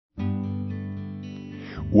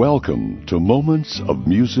Welcome to Moments of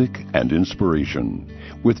Music and Inspiration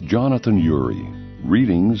with Jonathan Ury.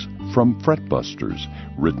 Readings from Fretbusters,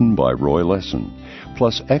 written by Roy Lessin,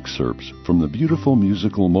 plus excerpts from the beautiful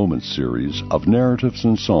musical moments series of narratives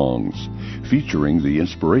and songs, featuring the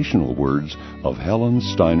inspirational words of Helen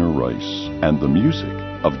Steiner Rice and the music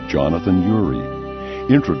of Jonathan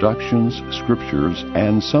Ury. Introductions, scriptures,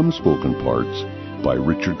 and some spoken parts by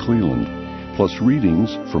Richard Cleland, plus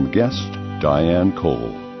readings from guest Diane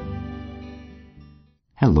Cole.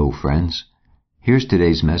 Hello, friends. Here's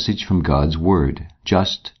today's message from God's Word,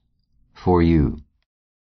 just for you.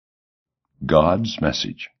 God's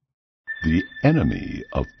message. The enemy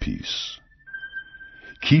of peace.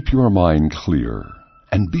 Keep your mind clear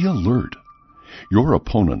and be alert. Your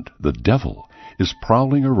opponent, the devil, is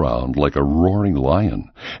prowling around like a roaring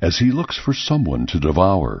lion as he looks for someone to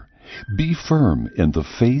devour. Be firm in the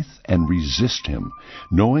faith and resist him,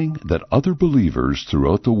 knowing that other believers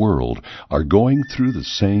throughout the world are going through the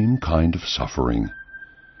same kind of suffering.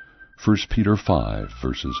 1 Peter 5,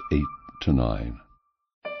 verses 8 to 9.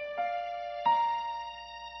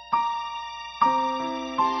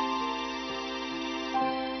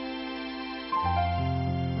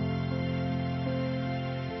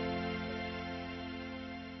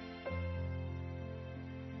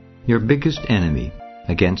 Your biggest enemy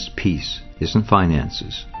against peace isn't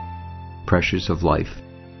finances, pressures of life,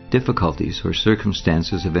 difficulties, or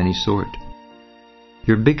circumstances of any sort.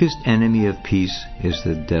 Your biggest enemy of peace is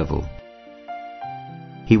the devil.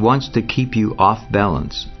 He wants to keep you off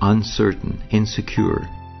balance, uncertain, insecure,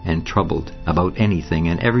 and troubled about anything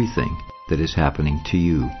and everything that is happening to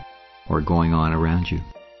you or going on around you.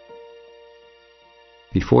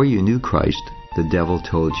 Before you knew Christ, the devil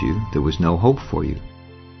told you there was no hope for you.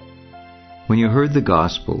 When you heard the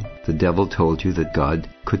gospel, the devil told you that God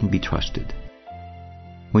couldn't be trusted.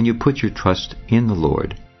 When you put your trust in the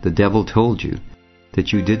Lord, the devil told you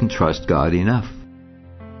that you didn't trust God enough.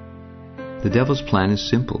 The devil's plan is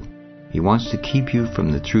simple. He wants to keep you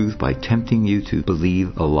from the truth by tempting you to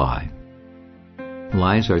believe a lie.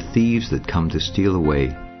 Lies are thieves that come to steal away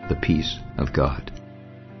the peace of God.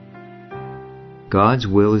 God's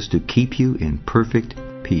will is to keep you in perfect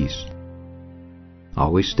peace.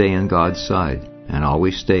 Always stay on God's side, and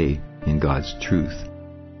always stay in God's truth.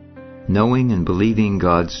 Knowing and believing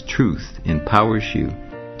God's truth empowers you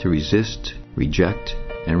to resist, reject,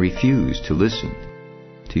 and refuse to listen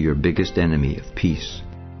to your biggest enemy of peace,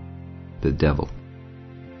 the devil.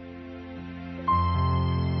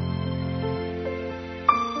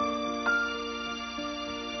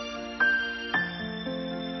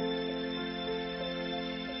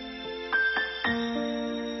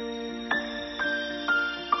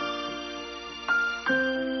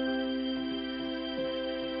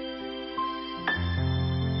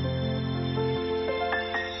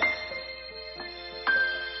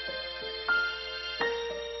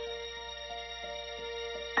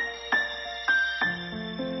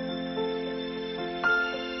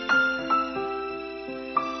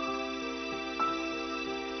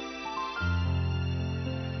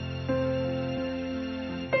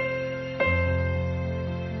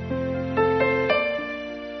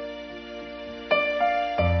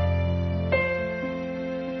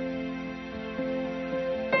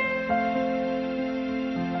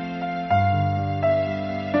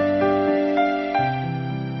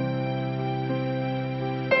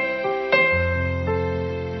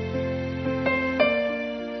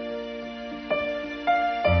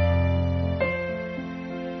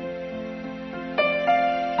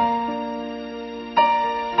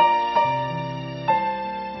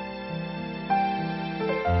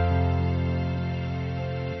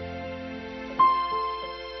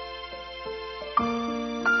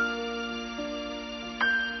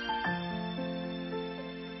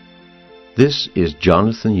 This is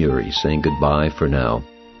Jonathan Ury saying goodbye for now.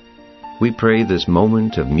 We pray this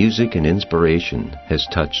moment of music and inspiration has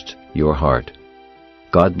touched your heart.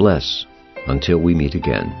 God bless until we meet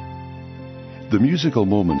again. The Musical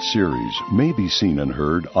Moments series may be seen and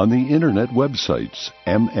heard on the internet websites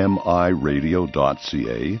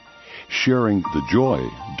mmiradio.ca,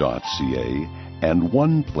 sharingthejoy.ca, and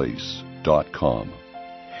oneplace.com.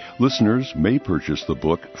 Listeners may purchase the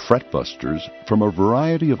book Fretbusters from a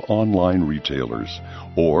variety of online retailers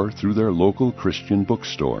or through their local Christian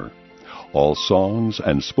bookstore. All songs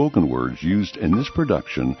and spoken words used in this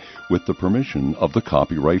production with the permission of the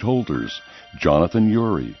copyright holders, Jonathan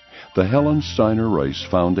Ury, the Helen Steiner Rice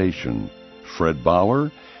Foundation, Fred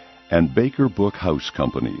Bauer, and Baker Book House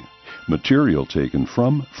Company. Material taken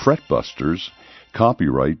from Fretbusters,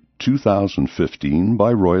 copyright 2015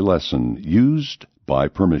 by Roy Lessin, used by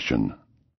permission.